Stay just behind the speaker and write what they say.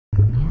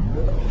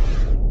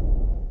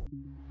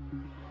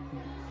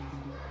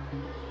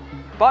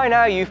By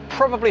now you've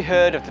probably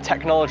heard of the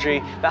technology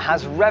that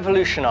has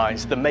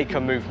revolutionized the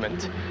maker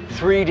movement,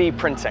 3D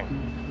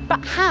printing.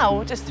 But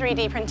how does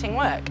 3D printing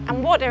work,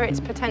 and what are its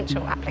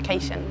potential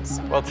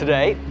applications? Well,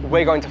 today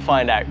we're going to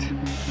find out.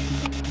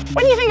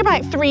 When you think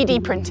about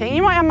 3D printing,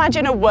 you might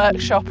imagine a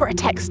workshop or a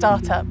tech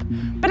startup.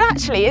 But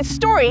actually, its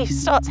story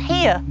starts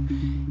here,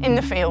 in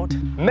the field.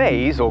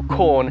 Maize, or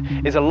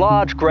corn, is a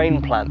large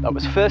grain plant that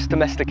was first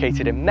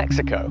domesticated in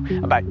Mexico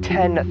about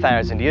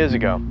 10,000 years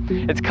ago.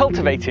 It's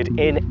cultivated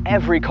in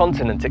every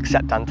continent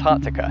except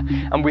Antarctica,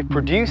 and we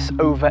produce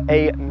over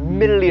 1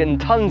 million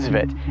tons of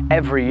it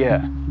every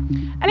year.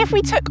 And if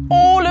we took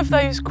all of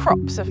those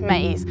crops of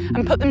maize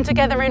and put them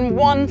together in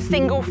one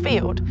single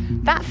field,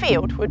 that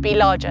field would be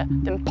larger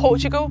than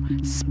Portugal,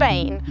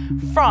 Spain,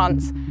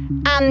 France,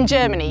 and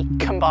Germany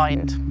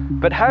combined.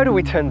 But how do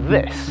we turn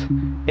this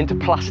into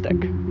plastic?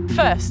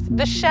 First,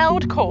 the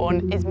shelled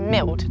corn is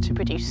milled to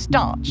produce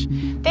starch.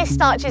 This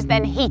starch is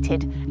then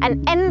heated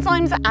and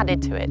enzymes are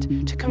added to it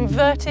to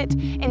convert it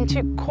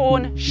into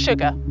corn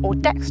sugar, or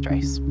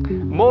dextrose.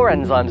 More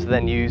enzymes are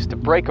then used to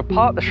break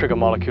apart the sugar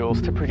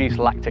molecules to produce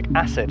lactic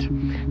acid.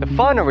 The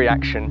final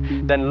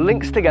reaction then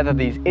links together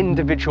these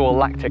individual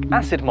lactic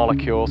acid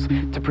molecules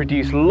to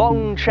produce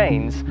long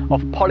chains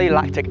of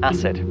polylactic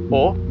acid,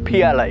 or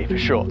PLA for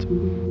short.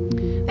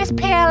 This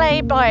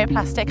PLA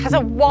bioplastic has a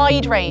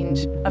wide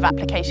range of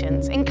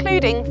applications,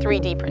 including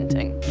 3D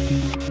printing.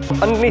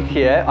 Underneath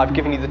here, I've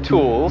given you the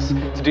tools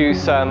to do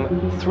some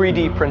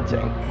 3D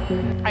printing.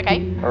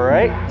 Okay. All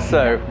right,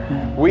 so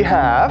we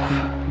have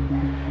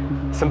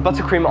some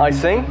buttercream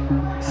icing,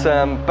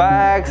 some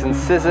bags and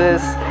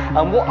scissors,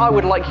 and what I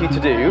would like you to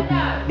do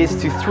is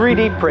to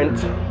 3D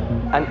print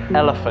an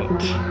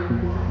elephant.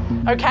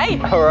 Okay.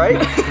 All right.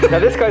 Now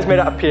this guy's made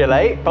out of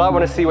PLA, but I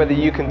want to see whether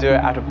you can do it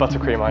out of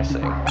buttercream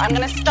icing. I'm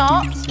going to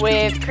start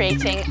with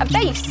creating a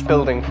base.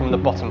 Building from the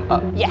bottom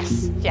up.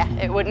 Yes. Yeah,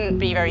 it wouldn't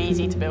be very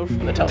easy to build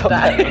from the top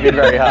down. It would be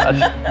very hard.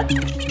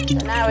 So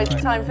now it's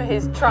time for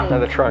his trunk. Now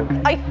the trunk.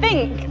 I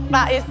think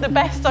that is the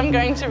best I'm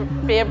going to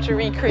be able to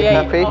recreate.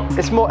 Happy?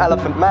 It's more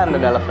elephant man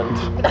than elephant.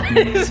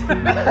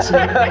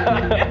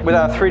 With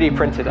our 3D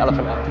printed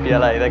elephant out of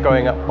PLA, they're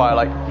going up by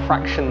like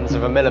fractions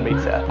of a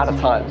millimetre at a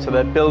time. So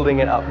they're building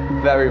it up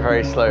very,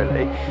 very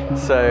slowly.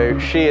 So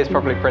she is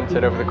probably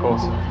printed over the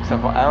course of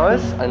several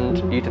hours, and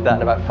you did that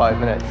in about 5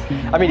 minutes.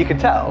 I mean, you can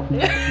tell.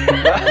 What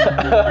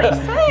are you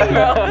saying,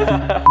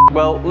 Ross?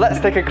 Well, let's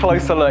take a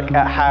closer look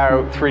at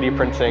how 3D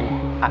printing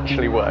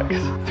actually works.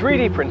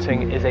 3D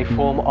printing is a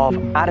form of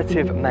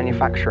additive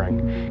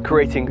manufacturing,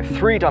 creating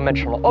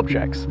three-dimensional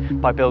objects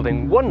by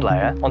building one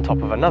layer on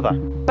top of another.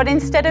 But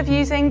instead of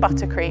using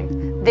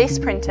buttercream, this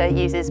printer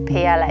uses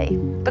PLA.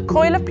 The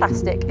coil of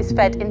plastic is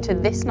fed into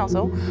this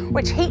nozzle,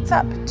 which heats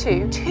up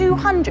to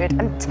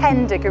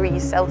 210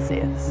 degrees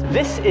Celsius.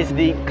 This is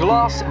the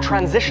glass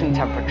transition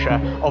temperature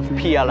of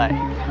PLA,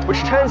 which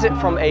turns it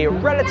from a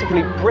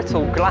relatively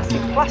brittle glassy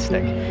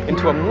plastic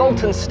into a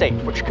molten state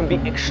which can be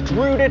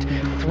extruded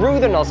through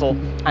the nozzle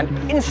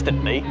and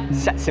instantly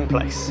sets in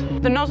place.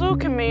 The nozzle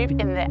can move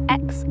in the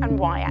X and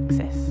Y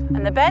axis,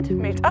 and the bed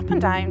moves up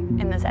and down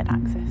in the Z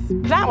axis.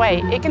 That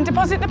way, it can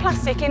deposit the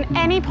plastic in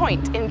any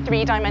point in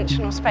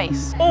three-dimensional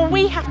space. All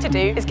we have to do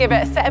is give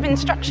it a set of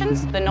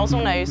instructions. The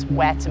nozzle knows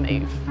where to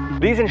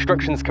move. These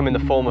instructions come in the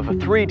form of a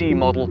 3D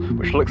model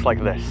which looks like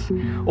this.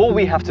 All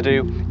we have to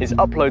do is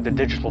upload the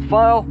digital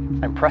file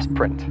and press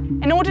print.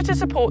 In order to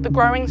support the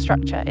growing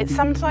structure, it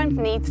sometimes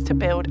needs to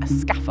build a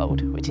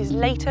scaffold, which is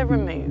later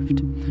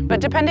removed.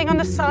 But depending on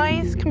the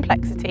size,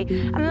 complexity,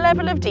 and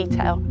level of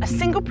detail, a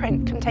single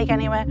print can take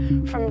anywhere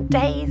from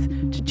days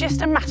to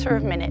just a matter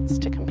of minutes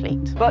to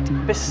complete. But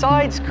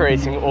besides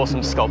creating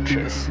awesome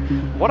sculptures,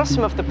 what are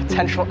some of the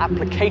potential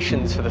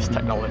applications for this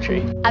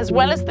technology? As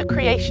well as the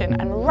creation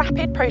and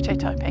rapid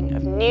prototyping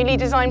of newly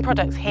designed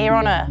products here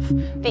on Earth,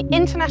 the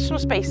International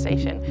Space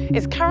Station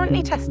is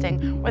currently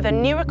testing whether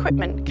new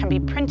equipment can be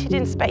printed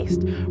in space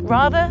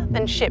rather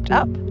than shipped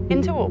up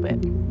into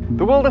orbit.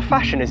 The world of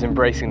fashion is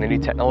embracing the new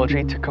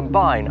technology to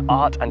combine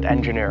art and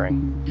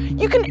engineering.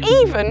 You can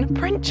even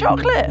print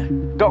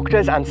chocolate!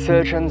 Doctors and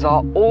surgeons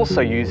are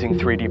also using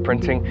 3D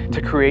printing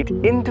to create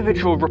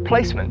individual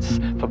replacements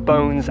for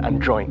bones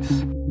and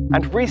joints.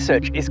 And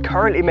research is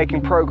currently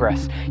making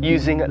progress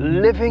using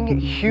living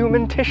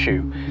human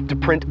tissue to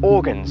print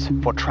organs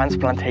for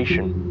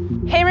transplantation.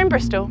 Here in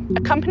Bristol,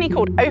 a company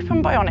called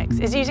Open Bionics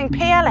is using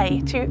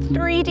PLA to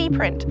 3D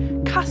print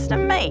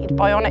custom-made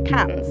bionic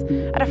hands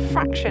at a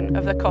fraction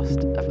of the cost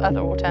of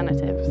other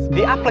alternatives.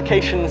 The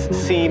applications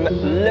seem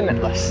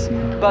limitless,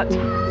 but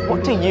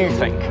what do you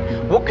think?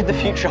 What could the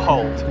future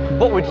hold?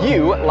 What would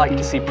you like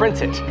to see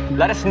printed?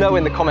 Let us know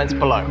in the comments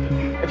below.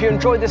 If you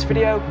enjoyed this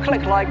video,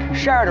 click like,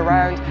 share it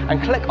around,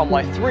 and click on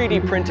my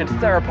 3D printed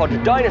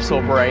theropod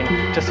dinosaur brain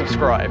to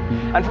subscribe.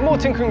 And for more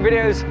tinkering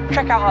videos,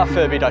 check out our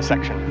Furby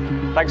dissection.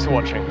 Thanks for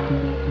watching.